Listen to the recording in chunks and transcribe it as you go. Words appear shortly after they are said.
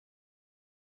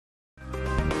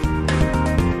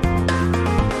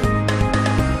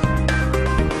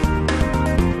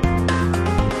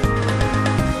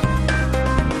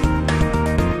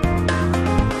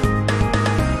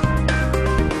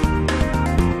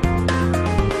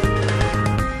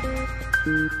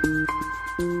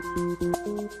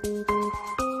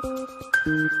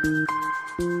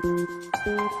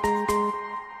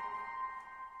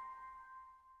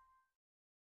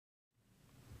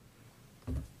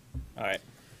All right.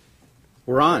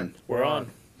 We're on. We're on.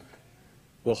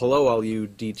 Well, hello, all you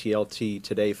DTLT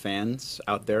Today fans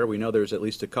out there. We know there's at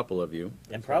least a couple of you.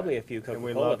 And probably a few And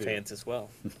we Coca-Cola love you. fans as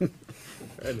well.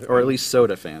 Or at least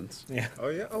soda fans. Yeah. Oh,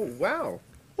 yeah? Oh, wow.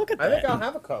 Look at I that. think I'll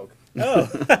have a Coke. Oh.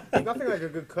 Nothing like a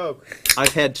good Coke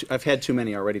I've had too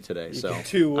many already today, so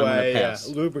to I'm gonna pass.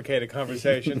 lubricate a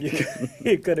conversation.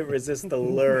 You couldn't resist the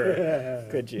lure,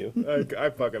 could you?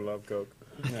 I fucking love Coke.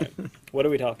 All right. What are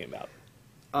we talking about?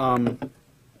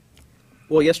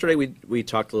 Well, yesterday we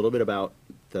talked a little bit about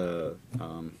the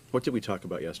what did we talk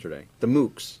about yesterday? The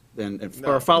MOOCs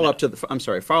or follow up to the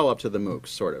follow up to the MOOCs,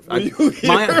 sort of. I'm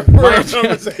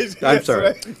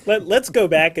sorry. Let's go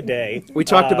back a day. We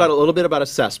talked about a little bit about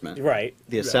assessment, Right.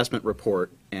 the assessment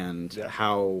report, and Yeah.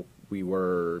 how we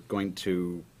were going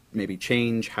to maybe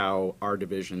change how our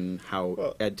division,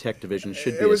 how Ed Tech division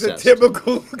should be It was assessed. a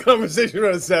typical conversation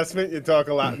on assessment. You talk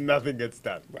a lot and nothing gets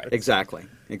done. Right. Exactly.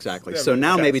 Yeah, So but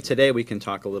now maybe assessment. today we can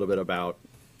talk a little bit about,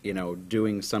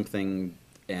 doing something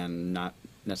and not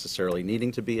necessarily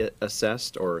needing to be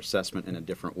assessed, or assessment in a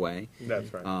different way.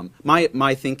 That's right.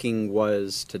 My thinking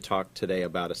was to talk today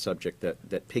about a subject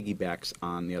that piggybacks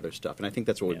on the other stuff, and I think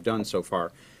that's what we've done so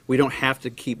far. We don't have to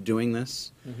keep doing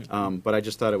this, but I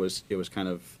just thought it was kind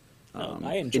of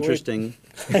I enjoyed- interesting.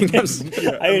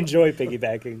 I enjoy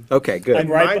piggybacking. Okay, good. I'm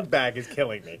right My bu- bag is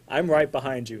killing me. I'm right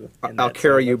behind you. in I'll that, so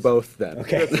carry you let's- both then.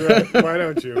 Okay. That's right. Why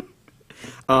don't you?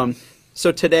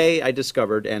 So today I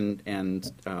discovered,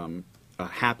 and a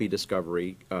happy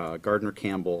discovery, Gardner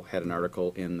Campbell had an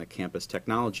article in the Campus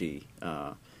Technology,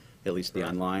 at least the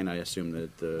online, I assume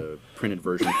that the printed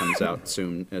version comes out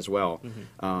soon as well,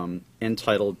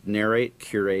 entitled Narrate,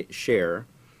 Curate, Share,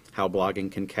 How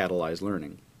Blogging Can Catalyze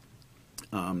Learning.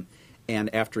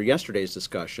 And after yesterday's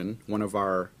discussion, one of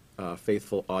our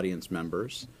faithful audience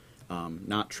members,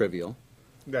 not trivial,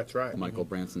 That's right. Michael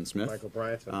Branson Smith, Michael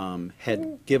Bryant.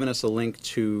 had given us a link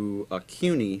to a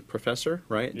CUNY professor,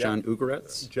 right? Yeah. John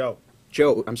Ugaretz? Joe.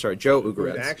 Joe Who's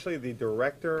Ugaretz. actually the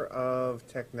director of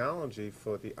technology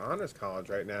for the Honors College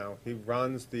right now. He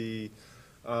runs the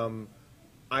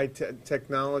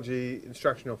Technology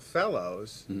Instructional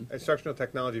Fellows, Instructional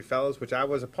Technology Fellows, which I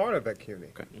was a part of at CUNY.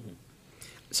 Okay.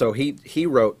 So he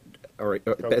wrote, or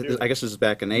CUNY. I guess this is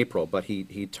back in April, but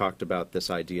he talked about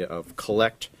this idea of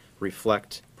collect,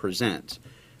 reflect, present,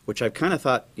 which I've kind of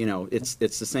thought, it's the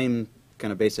same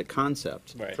kind of basic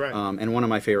concept. Right. That's right. And one of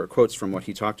my favorite quotes from what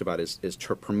he talked about is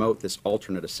to promote this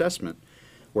alternate assessment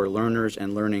where learners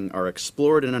and learning are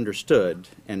explored and understood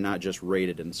and not just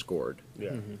rated and scored.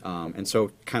 Yeah. And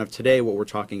so kind of today what we're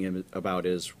talking about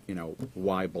is,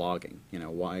 why blogging?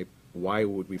 Why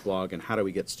would we blog, and how do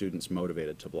we get students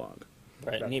motivated to blog?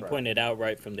 Right, and That's he right. pointed out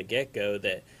right from the get-go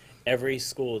that every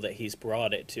school that he's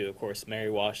brought it to, of course, Mary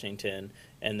Washington,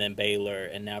 and then Baylor,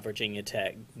 and now Virginia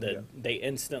Tech, they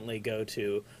instantly go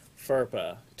to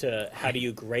FERPA, to how do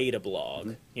you grade a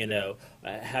blog?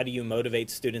 How do you motivate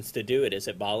students to do it? Is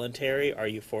it voluntary? Are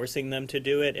you forcing them to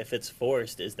do it? If it's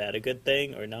forced, is that a good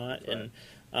thing or not? Right.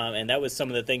 And that was some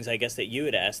of the things, I guess, that you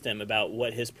had asked him about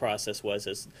what his process was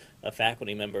as a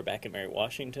faculty member back at Mary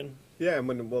Washington. Yeah,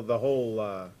 and the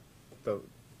whole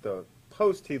the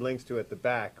post he links to at the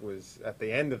back was at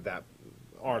the end of that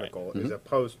article is a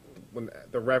post when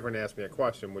the Reverend asked me a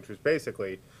question, which was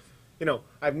basically,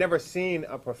 I've never seen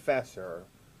a professor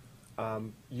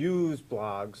use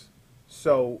blogs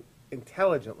so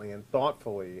intelligently and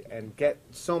thoughtfully and get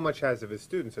so much out of his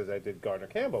students as I did Gardner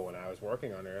Campbell when I was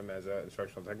working under him as an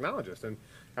instructional technologist. And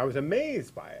I was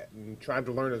amazed by it and tried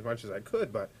to learn as much as I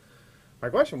could. But my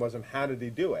question was, how did he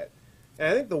do it? And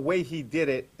I think the way he did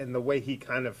it and the way he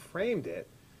kind of framed it,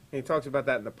 and he talks about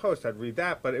that in the post, I'd read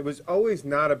that, but it was always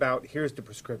not about, here's the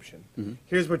prescription,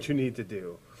 here's what you need to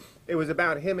do. It was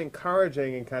about him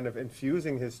encouraging and kind of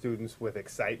infusing his students with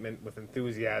excitement, with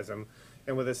enthusiasm,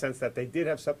 and with a sense that they did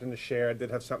have something to share,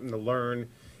 did have something to learn,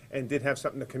 and did have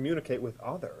something to communicate with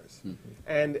others.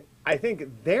 And I think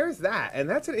there's that, and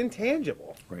that's an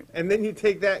intangible. Right. And then you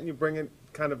take that and you bring in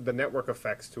kind of the network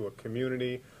effects to a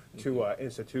community, to an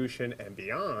institution, and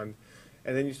beyond.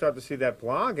 And then you start to see that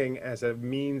blogging as a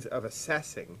means of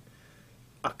assessing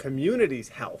a community's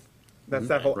health. That's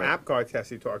that whole Right. APGAR test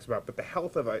he talks about. But the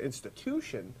health of an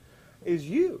institution is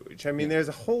huge. I mean, there's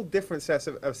a whole different set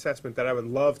of assessment that I would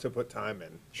love to put time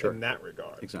in that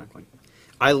regard. Exactly.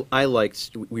 I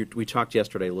liked, we talked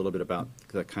yesterday a little bit about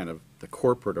the kind of the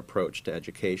corporate approach to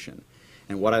education.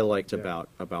 And what I liked about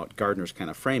Gardner's kind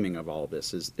of framing of all of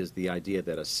this is the idea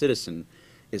that a citizen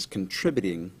is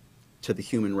contributing to the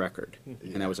human record.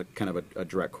 And that was a kind of a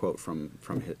direct quote from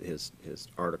his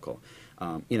article.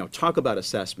 You know, talk about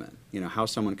assessment. You know, how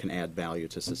someone can add value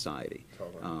to society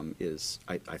is,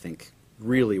 I think,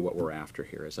 really what we're after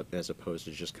here, as opposed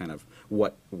to just kind of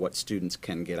what students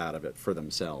can get out of it for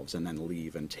themselves and then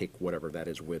leave and take whatever that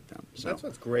is with them. So that's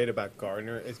what's great about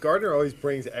Gardner, is Gardner always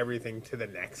brings everything to the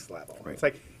next level. Right. It's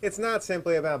like, it's not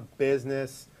simply about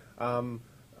business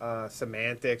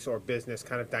semantics or business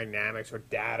kind of dynamics or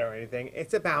data or anything.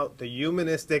 It's about the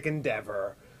humanistic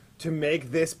endeavor to make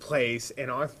this place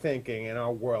and our thinking and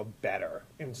our world better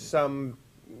in some,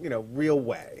 you know, real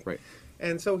way. Right.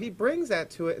 And so he brings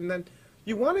that to it, and then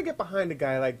you want to get behind a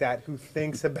guy like that who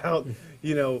thinks about,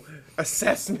 you know,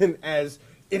 assessment as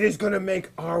it is going to make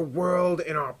our world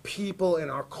and our people and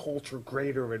our culture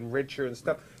greater and richer and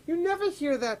stuff. You never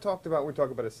hear that talked about when we talk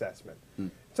about assessment.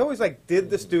 It's always like, did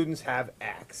the students have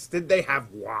X? Did they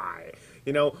have Y?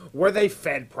 You know, were they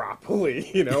fed properly?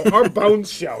 You know, are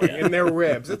bones showing in their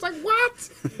ribs? It's like, what?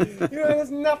 You know, it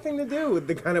has nothing to do with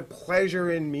the kind of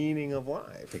pleasure and meaning of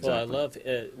life. Well, I love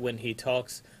when he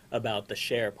talks about the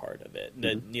share part of it,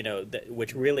 you know,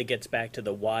 which really gets back to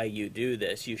the why you do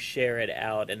this. You share it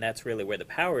out, and that's really where the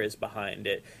power is behind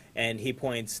it. And he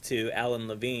points to Alan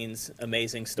Levine's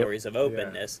Amazing Stories of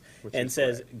Openness, and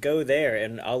says, go there,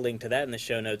 and I'll link to that in the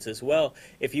show notes as well.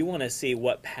 If you want to see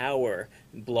what power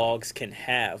blogs can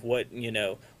have, what, you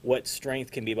know, what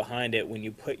strength can be behind it when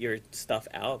you put your stuff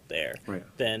out there,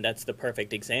 then that's the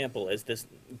perfect example, is this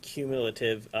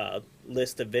cumulative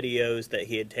list of videos that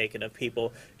he had taken of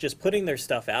people just putting their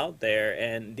stuff out there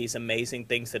and these amazing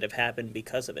things that have happened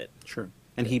because of it. Sure.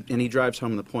 And he drives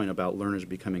home the point about learners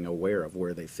becoming aware of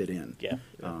where they fit in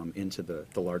into the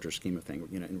larger scheme of things,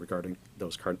 you know, in regarding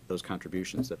those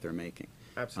contributions that they're making.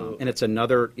 Absolutely. And it's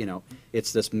another, you know,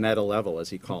 it's this meta level, as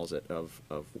he calls it, of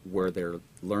where their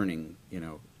learning, you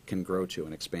know, can grow to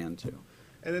and expand to.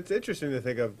 And it's interesting to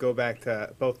think of, go back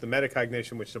to both the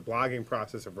metacognition, which the blogging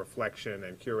process of reflection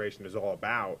and curation is all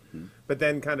about, but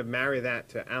then kind of marry that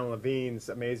to Alan Levine's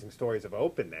Amazing Stories of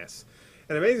Openness.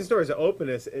 And Amazing Stories of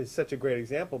Openness is such a great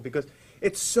example because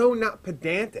it's so not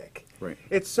pedantic. Right.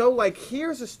 It's so like,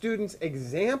 here's a student's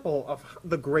example of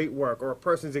the great work, or a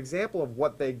person's example of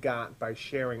what they got by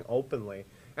sharing openly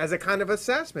as a kind of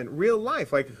assessment, real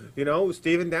life. Like, you know,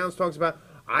 Stephen Downes talks about,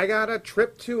 I got a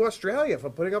trip to Australia for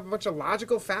putting up a bunch of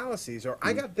logical fallacies, or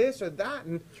I got this or that,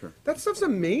 and that stuff's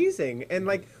amazing. And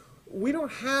like, we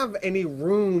don't have any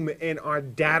room in our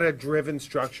data-driven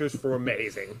structures for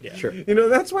amazing. Sure. You know,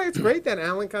 that's why it's great that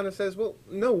Alan kind of says, well,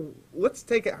 no, let's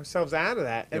take ourselves out of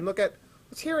that and look at,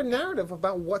 let's hear a narrative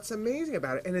about what's amazing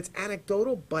about it. And it's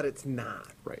anecdotal, but it's not.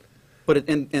 Right. But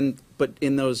but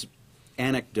in those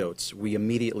anecdotes, we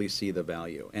immediately see the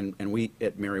value. And we,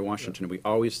 at Mary Washington, we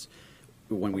always,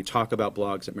 when we talk about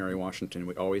blogs at Mary Washington,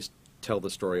 we always tell the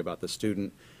story about the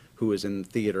student who was in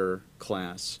theater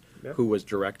class, who was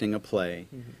directing a play,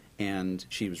 and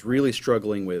she was really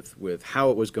struggling with how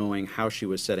it was going, how she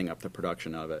was setting up the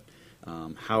production of it,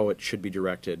 how it should be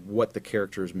directed, what the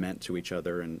characters meant to each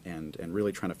other, and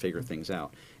really trying to figure things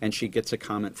out. And she gets a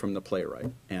comment from the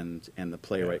playwright, and the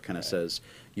playwright kind of says,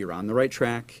 you're on the right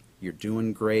track, you're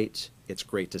doing great, it's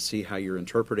great to see how you're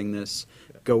interpreting this,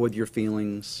 go with your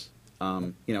feelings.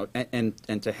 You know,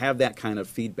 and to have that kind of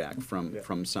feedback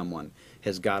from someone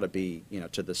has got to be, you know,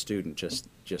 to the student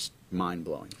just mind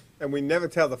blowing. And we never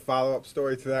tell the follow-up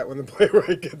story to that when the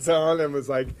playwright gets on and was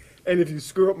like, and if you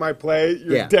screw up my play,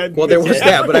 you're dead. Well, there was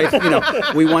that,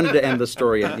 but we wanted to end the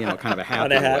story in, you know, kind of a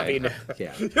happy way. note.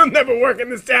 Yeah. You'll never work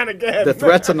in this town again. The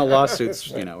threats and the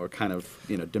lawsuits, you know, are kind of,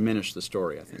 you know, diminish the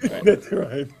story, I think. That's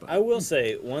right. I will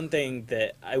say one thing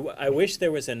that I wish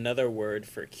there was another word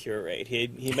for curate.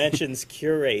 He mentions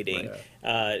curating.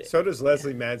 So does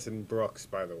Leslie Manson Brooks,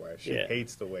 by the way. She Yeah.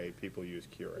 hates the way people use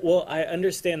curate. Well, I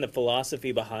understand the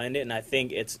philosophy behind it, and I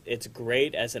think it's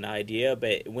great as an idea,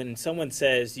 but when someone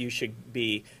says you should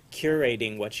be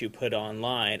curating what you put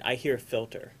online, I hear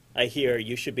filter. I hear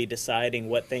you should be deciding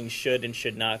what things should and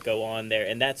should not go on there,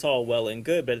 and that's all well and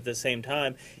good, but at the same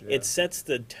time, it sets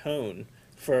the tone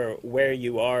for where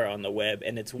you are on the web,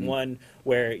 and it's one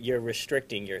where you're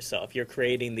restricting yourself. You're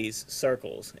creating these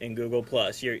circles in Google+.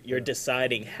 You're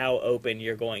deciding how open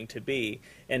you're going to be,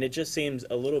 and it just seems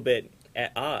a little bit at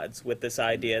odds with this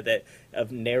idea that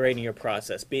of narrating your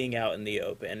process, being out in the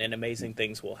open, and amazing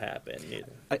things will happen.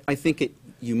 I think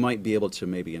you might be able to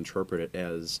maybe interpret it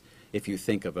as, if you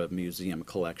think of a museum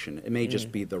collection, it may just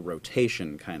be the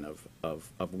rotation kind of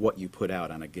what you put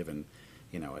out on a given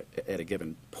you know, at a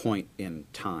given point in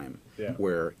time, Yeah.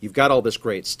 where you've got all this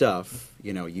great stuff,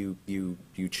 you know, you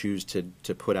choose to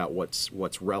put out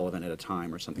what's relevant at a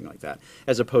time or something like that,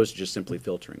 as opposed to just simply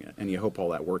filtering it, and you hope all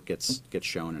that work gets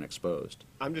shown and exposed.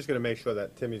 I'm just going to make sure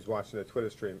that Timmy's watching the Twitter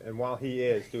stream, and while he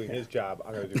is doing his job,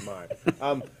 I'm going to do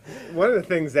mine. One of the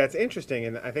things that's interesting,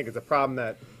 and I think it's a problem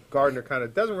that Gardner kind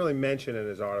of doesn't really mention in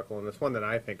his article, and it's one that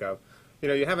I think of, you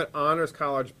know, you have an honors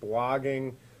college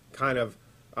blogging kind of,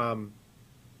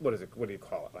 what is it? What do you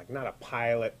call it? Like, not a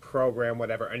pilot program,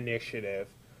 whatever, initiative,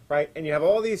 right? And you have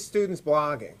all these students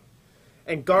blogging.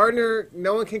 And Gardner,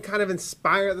 no one can kind of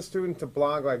inspire the student to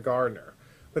blog like Gardner.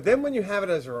 But then when you have it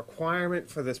as a requirement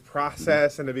for this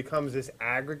process and it becomes this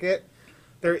aggregate,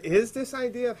 there is this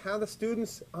idea of how the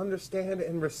students understand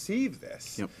and receive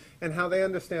this. Yep. And how they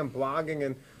understand blogging.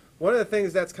 And one of the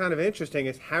things that's kind of interesting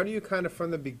is how do you kind of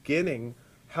from the beginning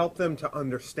help them to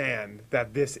understand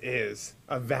that this is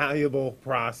a valuable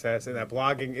process and that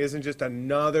blogging isn't just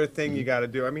another thing you got to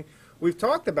do. I mean, we've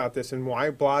talked about this and why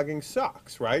blogging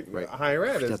sucks, right? Right. Higher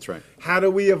ed is. That's right. How do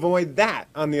we avoid that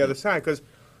on the other side? Because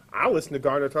I listen to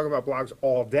Gardner talk about blogs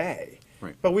all day.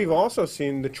 Right. But we've also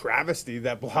seen the travesty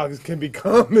that blogs can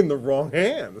become in the wrong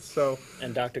hands. So,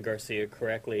 And Dr. Garcia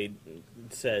correctly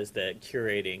says that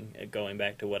curating, going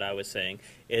back to what I was saying,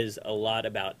 is a lot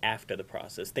about after the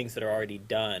process, things that are already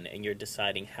done, and you're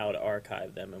deciding how to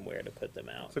archive them and where to put them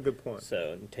out. that's a good point.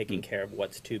 So taking care of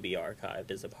what's to be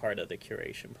archived is a part of the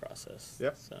curation process.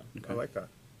 Yeah, So I like that.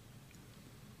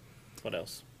 what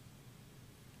else?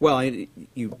 Well,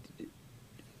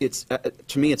 it's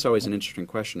to me, it's always an interesting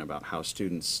question about how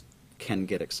students can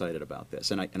get excited about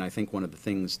this, and I think one of the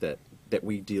things that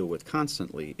we deal with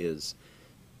constantly is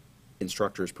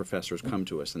instructors, professors come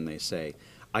to us and they say,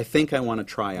 I think I want to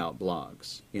try out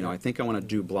blogs. You know, I think I want to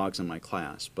do blogs in my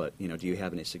class, but, you know, do you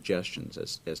have any suggestions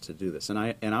as to do this? And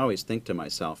I always think to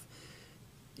myself,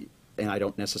 and I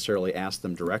don't necessarily ask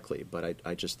them directly, but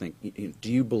I just think,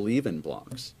 do you believe in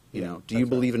blogs? You know, do you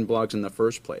believe in blogs in the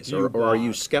first place, or are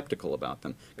you skeptical about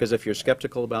them? Because if you're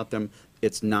skeptical about them,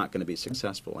 it's not going to be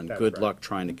successful. And That's good right. luck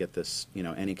trying to get this, you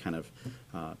know, any kind of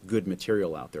good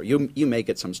material out there. You may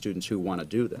get some students who want to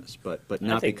do this, but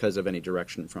not think because of any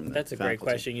direction from the That's a faculty. great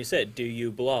question. You said, do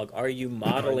you blog? Are you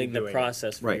modeling the doing it?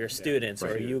 process for Right. your students?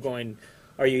 Right. Or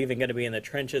are you even going to be in the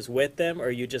trenches with them? Or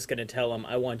are you just going to tell them,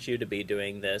 I want you to be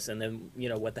doing this, and then, you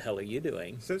know, what the hell are you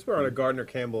doing? Since we're on a Gardner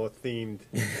Campbell themed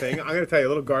thing, I'm going to tell you a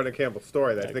little Gardner Campbell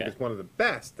story that I think Okay. is one of the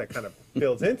best that kind of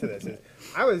builds into this.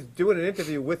 I was doing an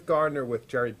interview with Gardner with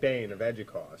Jerry Bain of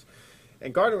EDUCAUSE.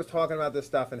 And Gardner was talking about this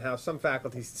stuff and how some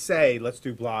faculty say, let's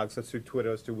do blogs, let's do Twitter,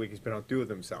 let's do wikis, but don't do it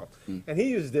themselves. And he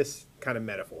used this kind of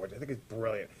metaphor, which I think is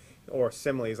brilliant, or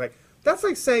simile. He's like, that's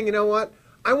like saying, you know what,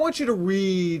 I want you to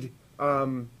read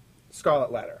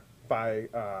Scarlet Letter by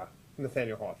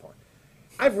Nathaniel Hawthorne.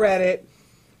 I've read it.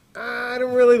 I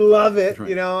don't really love it. Right.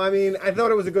 You know, I mean, I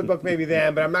thought it was a good book maybe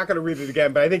then, but I'm not going to read it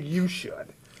again, but I think you should.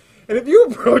 And if you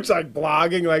approach like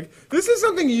blogging, like this is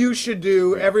something you should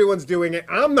do, everyone's doing it.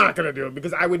 I'm not going to do it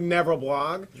because I would never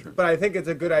blog, but I think it's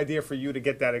a good idea for you to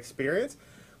get that experience.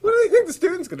 What do you think the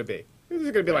student's going to be? They're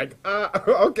just going to be like,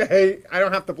 okay, I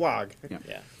don't have to blog. Yeah.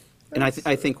 Yeah. And I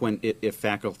think if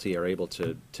faculty are able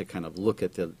to kind of look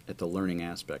at the learning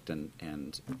aspect and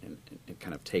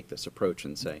kind of take this approach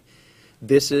and say,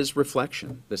 this is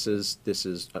reflection. This is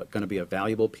going to be a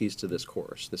valuable piece to this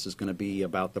course. This is going to be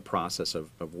about the process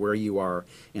of where you are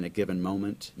in a given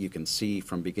moment. You can see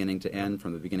from beginning to end,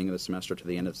 from the beginning of the semester to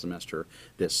the end of the semester,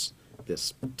 this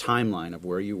timeline of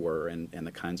where you were and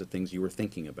the kinds of things you were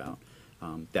thinking about.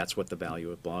 That's what the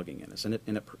value of blogging is, and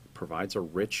it provides a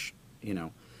rich, you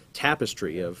know,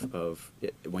 tapestry of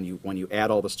it, when you add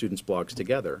all the students' blogs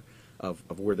together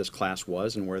of where this class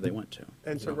was and where they went to.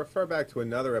 And to refer back to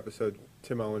another episode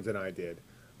Tim Owens and I did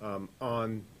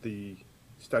on the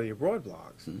study abroad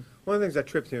blogs, one of the things that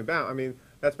trips me about, I mean,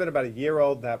 that's been about a year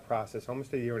old, that process,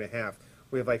 almost a year and a half.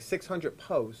 We have like 600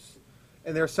 posts,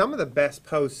 and they're some of the best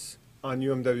posts on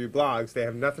UMW blogs. They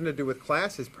have nothing to do with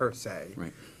classes per se.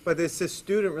 Right. But it's this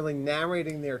student really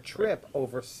narrating their trip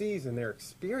overseas and their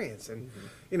experience. And,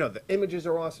 you know, the images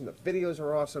are awesome, the videos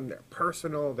are awesome, they're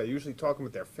personal, they're usually talking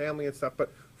with their family and stuff.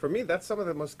 But for me, that's some of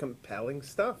the most compelling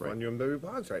stuff on UMW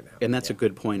blogs right now. And that's a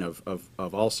good point of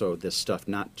also this stuff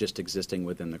not just existing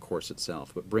within the course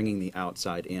itself, but bringing the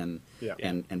outside in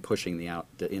and pushing the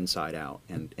inside out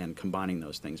and combining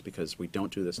those things, because we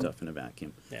don't do this stuff in a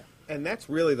vacuum. Yeah. And that's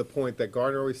really the point that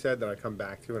Gardner always said that I come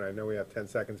back to, and I know we have 10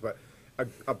 seconds, but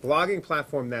a blogging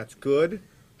platform that's good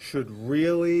should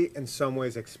really, in some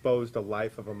ways, expose the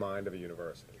life of a mind of a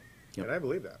university. Yep. And I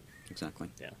believe that. Exactly.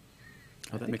 Yeah.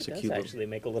 Oh, that makes a It cute does little, actually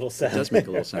make a little it sound. does make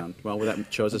a little sound. Well, that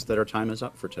shows us that our time is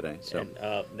up for today. So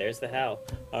And there's the how.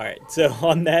 All right. So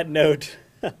on that note,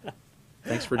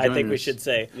 thanks for I joining think we us. should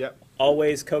say Yep.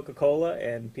 always Coca-Cola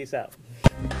and peace out.